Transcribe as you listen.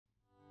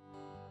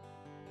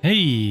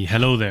Hey,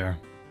 hello there.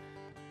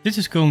 This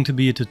is going to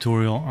be a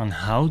tutorial on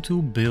how to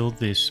build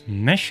this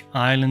mesh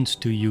islands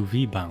to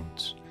UV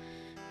bounce.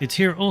 It's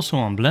here also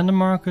on Blender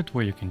Market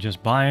where you can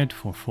just buy it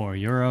for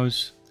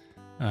 €4.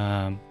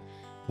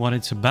 What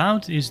it's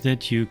about is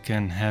that you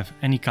can have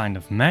any kind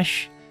of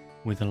mesh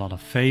with a lot of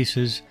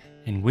faces,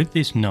 and with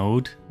this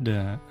node,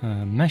 the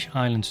mesh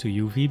islands to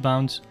UV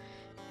bounce,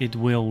 it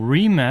will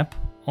remap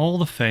all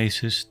the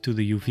faces to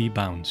the UV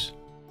bounce.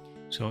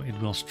 So it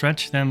will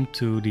stretch them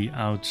to the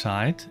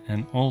outside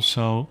and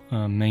also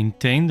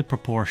maintain the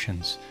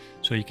proportions.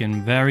 So you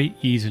can very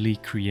easily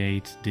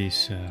create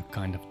this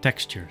kind of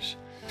textures.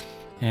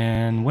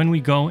 And when we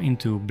go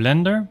into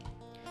Blender,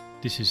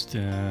 this is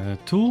the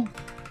tool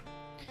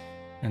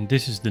and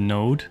this is the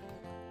node.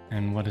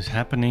 And what is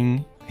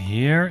happening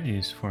here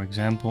is, for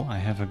example, I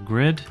have a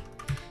grid.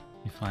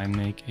 If I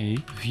make a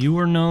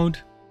viewer node,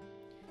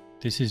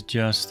 this is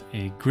just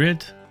a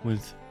grid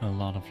with a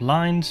lot of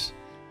lines.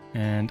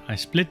 And I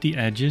split the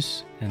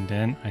edges and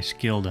then I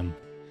scale them.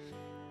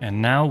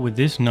 And now with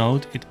this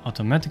node, it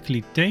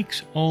automatically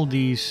takes all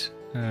these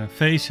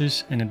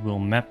faces and it will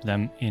map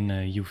them in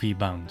a UV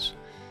bounce.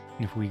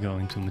 And if we go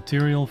into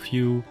material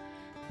view,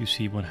 you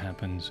see what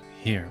happens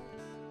here.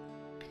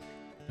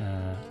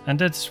 And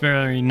that's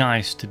very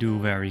nice to do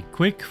very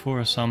quick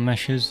for some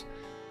meshes.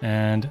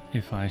 And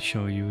if I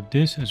show you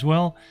this as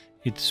well,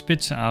 it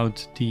spits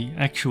out the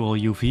actual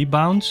UV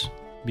bounce,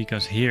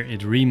 because here it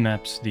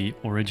remaps the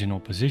original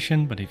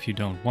position. But if you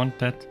don't want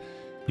that,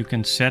 you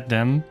can set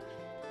them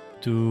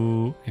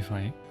to, if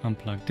I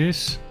unplug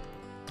this,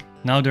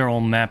 now they're all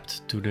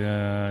mapped to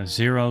the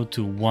 0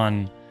 to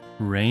 1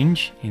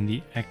 range in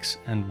the X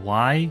and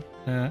Y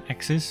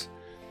axis.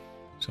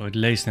 So it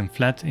lays them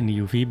flat in the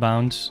UV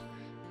bounce.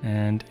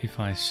 And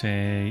if I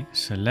say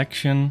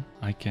selection,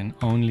 I can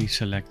only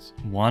select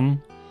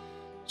one.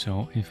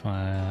 So if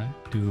I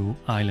do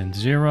island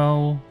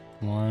 0,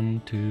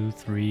 1, 2,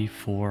 3,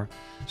 4.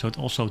 So it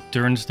also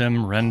turns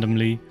them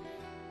randomly.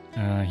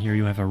 Here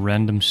you have a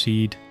random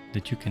seed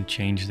that you can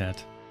change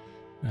that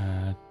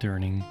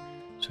turning.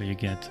 So you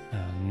get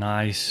a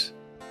nice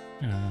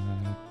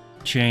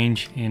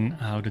change in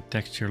how the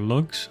texture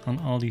looks on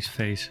all these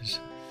faces.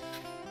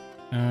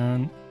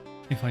 And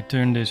if I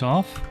turn this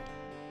off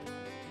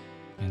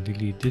and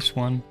delete this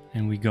one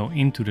and we go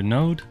into the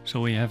node, so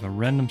we have a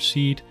random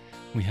seed,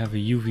 we have a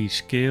UV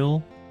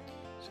scale.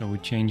 So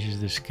it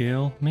changes the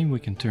scale. Maybe we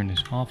can turn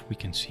this off. We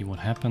can see what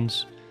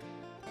happens.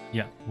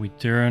 Yeah, we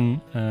turn,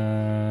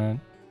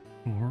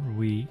 or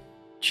we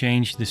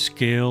change the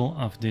scale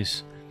of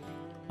this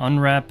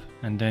unwrap,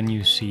 and then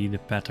you see the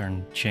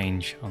pattern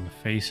change on the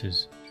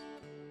faces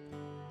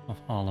of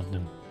all of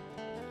them.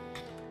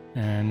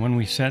 And when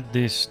we set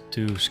this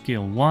to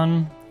scale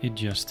 1, it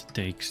just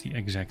takes the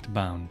exact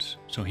bounce.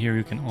 So here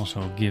you can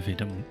also give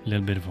it a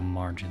little bit of a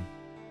margin.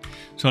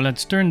 So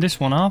let's turn this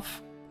one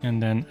off and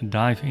then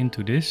dive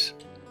into this.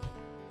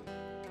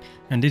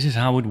 And this is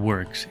how it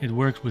works. It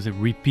works with a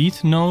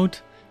repeat node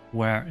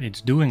where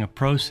it's doing a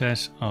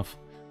process of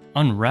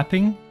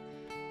unwrapping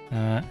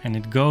and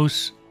it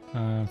goes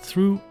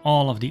through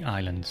all of the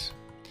islands.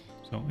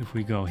 So if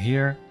we go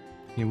here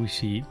we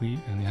see we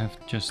have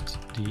just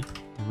the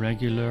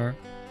regular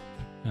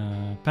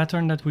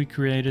pattern that we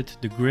created,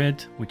 the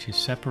grid, which is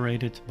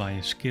separated by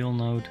a scale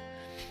node.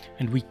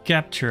 And we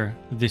capture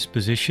this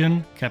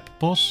position, cap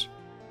pos,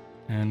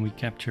 and we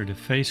capture the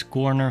face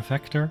corner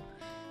vector.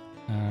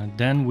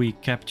 Then we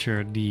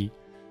capture the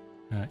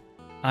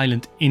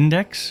island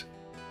index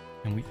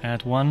and we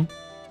add one.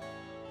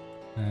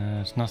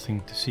 There's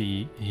nothing to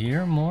see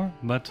here more,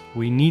 but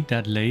we need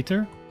that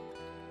later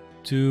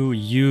to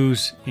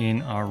use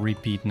in our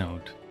repeat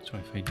node. So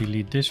if I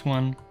delete this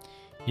one,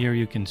 here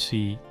you can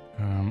see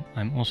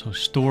I'm also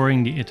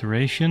storing the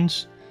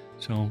iterations.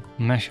 So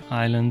mesh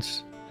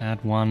islands,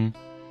 add one,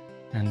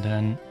 and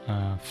then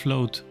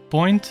float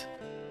point.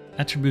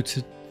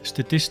 Attribute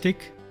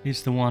statistic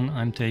is the one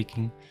I'm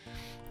taking,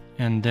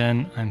 and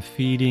then I'm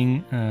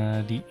feeding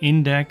the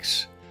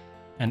index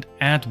and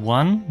add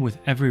one with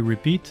every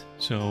repeat.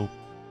 So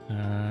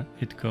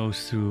it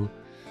goes through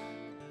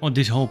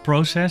this whole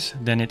process,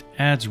 then it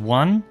adds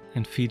one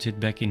and feeds it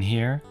back in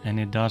here, and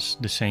it does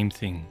the same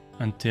thing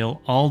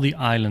until all the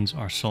islands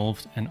are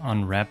solved and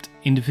unwrapped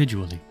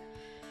individually.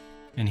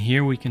 And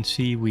here we can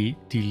see we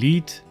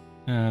delete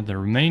the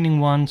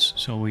remaining ones,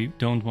 so we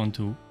don't want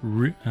to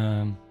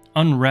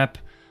unwrap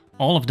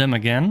all of them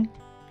again.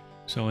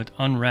 So it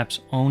unwraps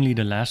only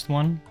the last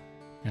one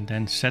and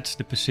then sets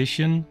the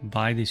position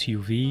by this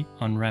UV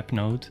unwrap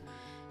node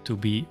to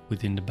be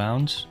within the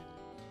bounds,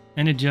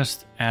 and it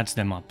just adds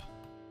them up.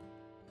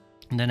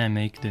 And then I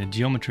make the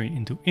geometry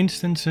into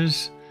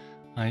instances.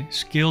 I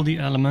scale the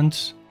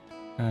elements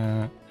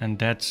and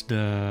that's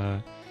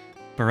the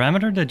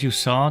parameter that you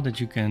saw, that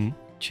you can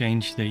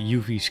change the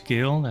UV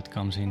scale that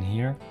comes in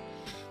here.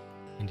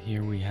 And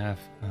here we have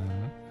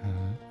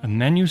a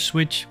menu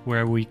switch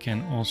where we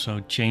can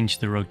also change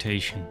the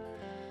rotation.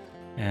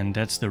 And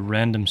that's the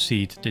random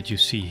seed that you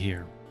see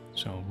here.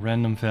 So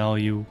random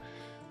value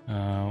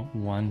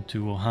 1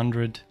 to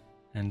 100,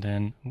 and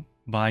then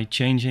by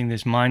changing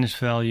this minus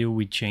value,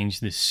 we change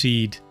the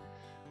seed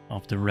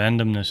of the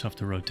randomness of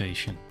the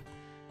rotation.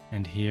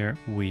 And here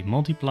we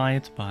multiply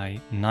it by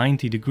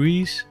 90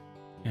 degrees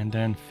and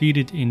then feed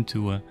it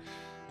into a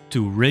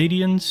 2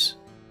 radians,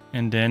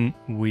 and then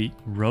we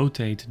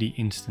rotate the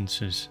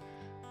instances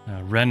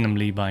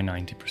randomly by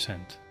 90%,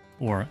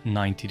 or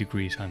 90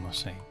 degrees I must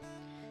say.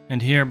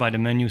 And here by the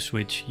menu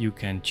switch you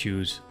can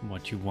choose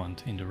what you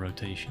want in the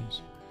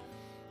rotations.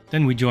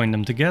 Then we join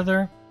them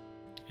together,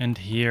 and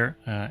here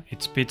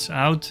it spits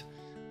out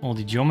all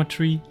the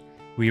geometry.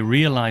 We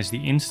realize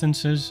the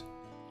instances,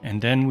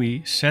 and then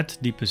we set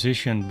the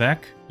position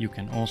back. You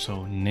can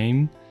also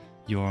name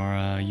your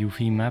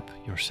UV map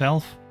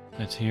yourself.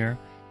 That's here,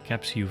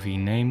 caps UV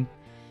name.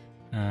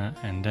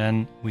 And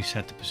then we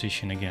set the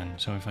position again.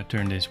 So if I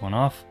turn this one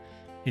off,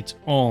 it's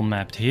all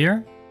mapped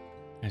here.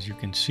 As you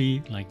can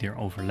see, like they're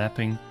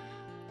overlapping,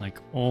 like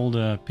all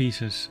the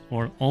pieces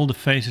or all the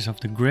faces of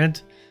the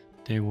grid,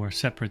 they were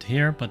separate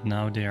here, but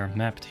now they are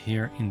mapped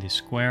here in this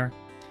square.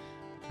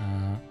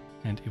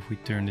 And if we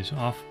turn this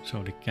off,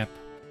 so the cap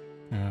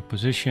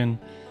position,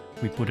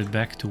 we put it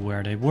back to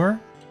where they were.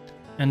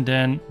 And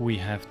then we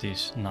have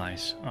this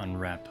nice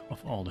unwrap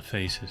of all the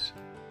faces.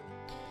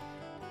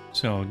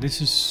 So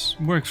this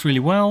works really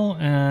well,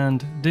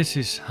 and this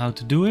is how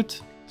to do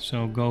it.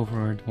 So go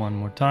over it one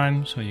more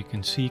time so you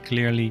can see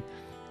clearly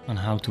on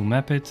how to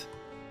map it,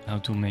 how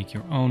to make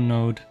your own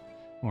node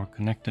or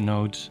connect the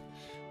nodes.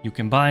 You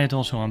can buy it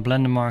also on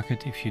Blender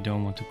Market if you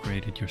don't want to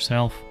create it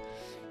yourself.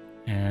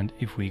 And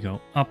if we go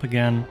up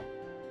again,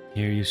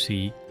 here you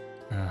see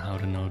how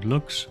the node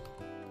looks.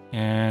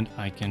 And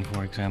I can,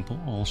 for example,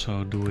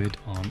 also do it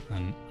on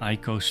an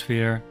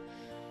icosphere,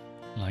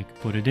 like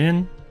put it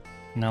in.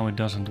 Now it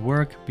doesn't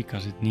work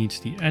because it needs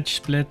the edge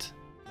split.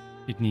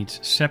 It needs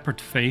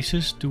separate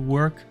faces to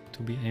work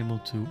to be able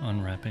to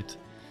unwrap it.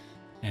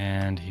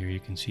 And here you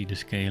can see the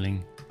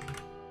scaling.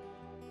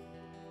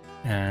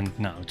 And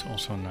now it's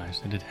also nice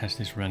that it has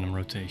this random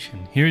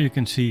rotation. Here you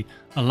can see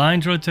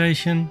aligned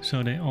rotation,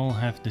 so they all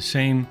have the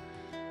same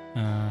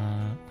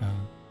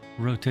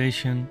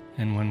rotation.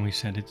 And when we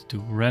set it to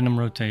random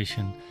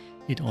rotation,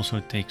 it also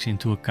takes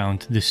into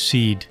account the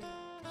seed,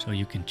 so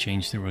you can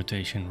change the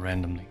rotation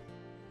randomly.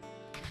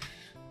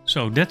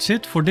 So that's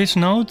it for this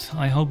node.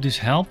 I hope this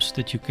helps,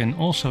 that you can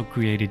also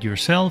create it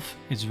yourself.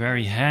 It's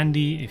very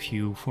handy if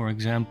you, for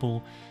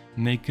example,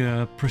 make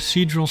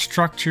procedural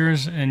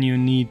structures and you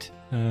need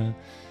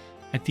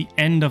at the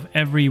end of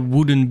every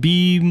wooden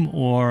beam,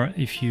 or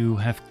if you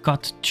have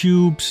cut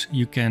tubes,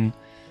 you can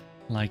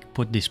like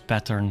put this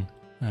pattern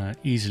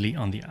easily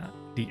on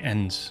the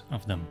ends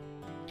of them.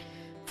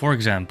 For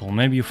example,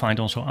 maybe you find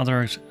also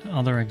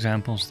other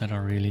examples that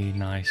are really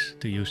nice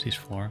to use this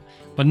for.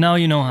 But now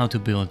you know how to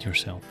build it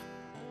yourself.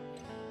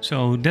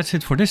 So that's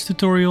it for this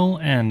tutorial,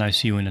 and I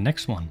see you in the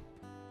next one.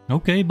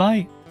 Okay,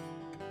 bye!